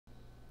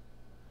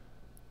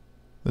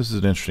This is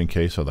an interesting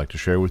case I'd like to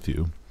share with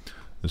you.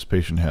 This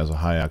patient has a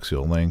high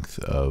axial length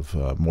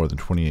of more than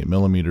 28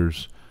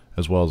 millimeters,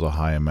 as well as a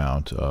high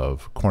amount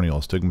of corneal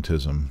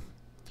astigmatism.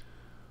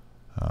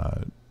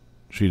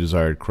 She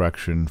desired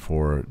correction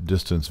for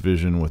distance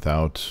vision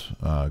without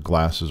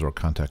glasses or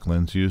contact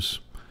lens use,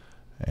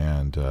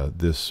 and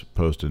this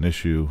posed an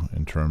issue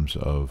in terms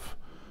of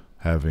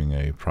having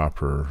a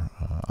proper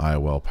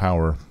IOL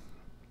power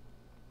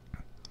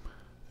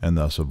and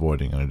thus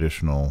avoiding an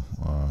additional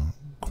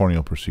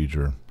corneal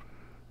procedure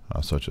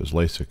such as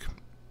LASIK.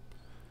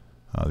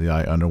 The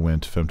eye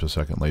underwent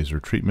femtosecond laser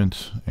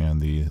treatment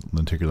and the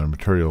lenticular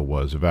material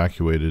was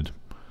evacuated,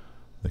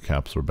 the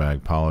capsular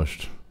bag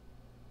polished.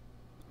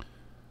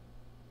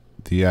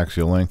 The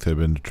axial length had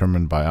been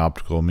determined by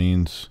optical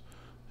means,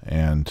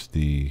 and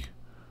the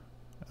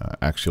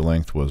axial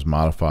length was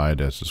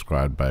modified as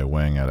described by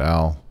Wang et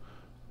al.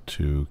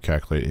 To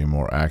calculate a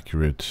more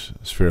accurate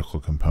spherical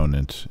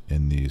component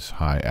in these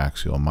high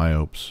axial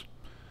myopes.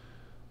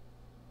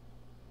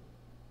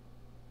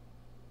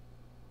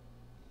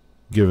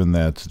 Given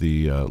that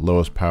the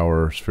lowest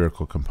power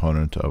spherical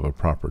component of a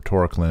proper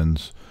toric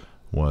lens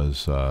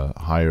was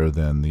higher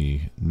than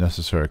the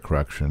necessary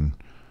correction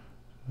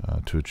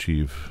to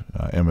achieve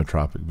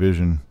emmetropic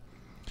vision,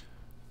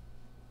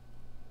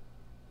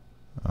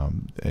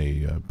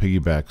 a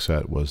piggyback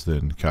set was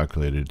then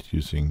calculated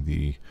using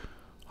the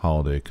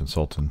Holiday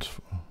consultant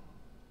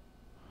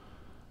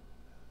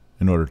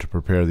in order to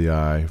prepare the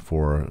eye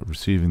for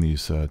receiving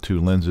these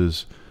two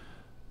lenses.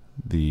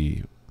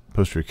 The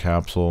posterior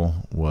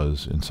capsule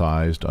was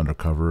incised under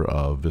cover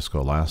of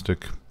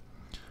viscoelastic,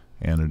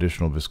 and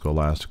additional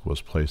viscoelastic was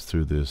placed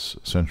through this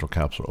central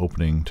capsular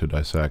opening to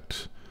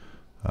dissect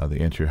the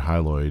anterior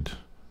hyaloid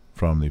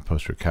from the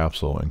posterior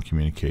capsule and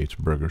communicate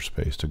Berger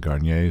space to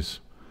Garnier's.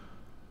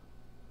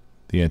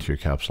 The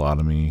anterior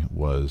capsulotomy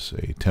was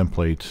a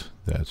template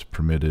that's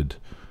permitted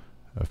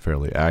a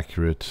fairly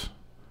accurate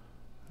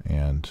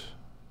and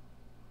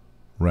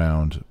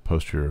round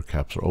posterior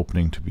capsular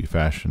opening to be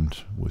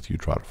fashioned with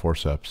utrotic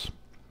forceps.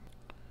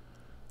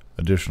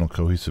 Additional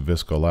cohesive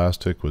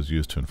viscoelastic was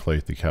used to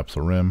inflate the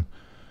capsular rim,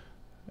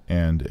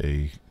 and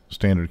a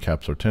standard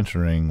capsular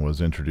tension ring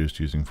was introduced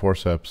using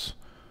forceps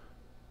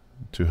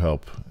to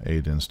help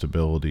aid in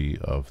stability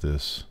of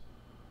this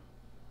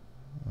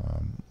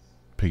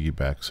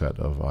piggyback set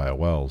of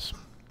IOLs.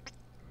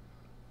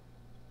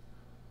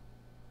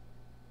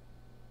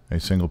 A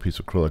single piece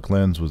of acrylic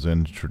lens was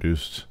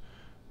introduced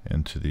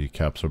into the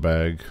capsular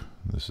bag.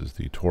 This is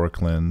the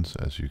toric lens,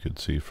 as you could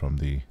see from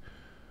the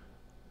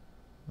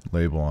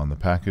label on the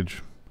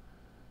package.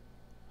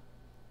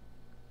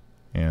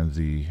 And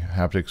the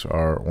haptics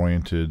are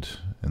oriented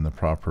in the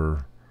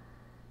proper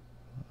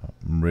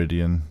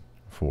meridian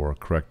for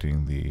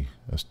correcting the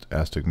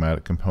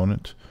astigmatic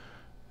component,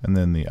 and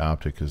then the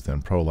optic is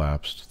then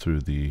prolapsed through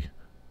the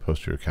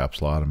posterior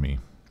capsulotomy.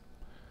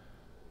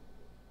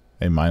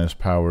 A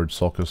minus-powered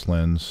sulcus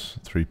lens,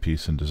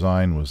 three-piece in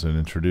design, was then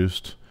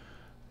introduced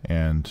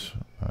and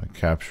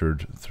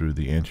captured through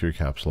the anterior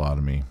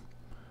capsulotomy,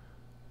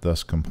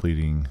 thus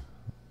completing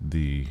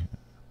the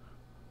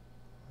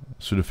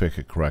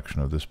pseudophakic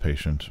correction of this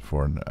patient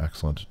for an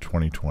excellent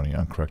 20/20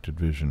 uncorrected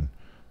vision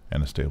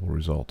and a stable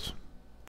result.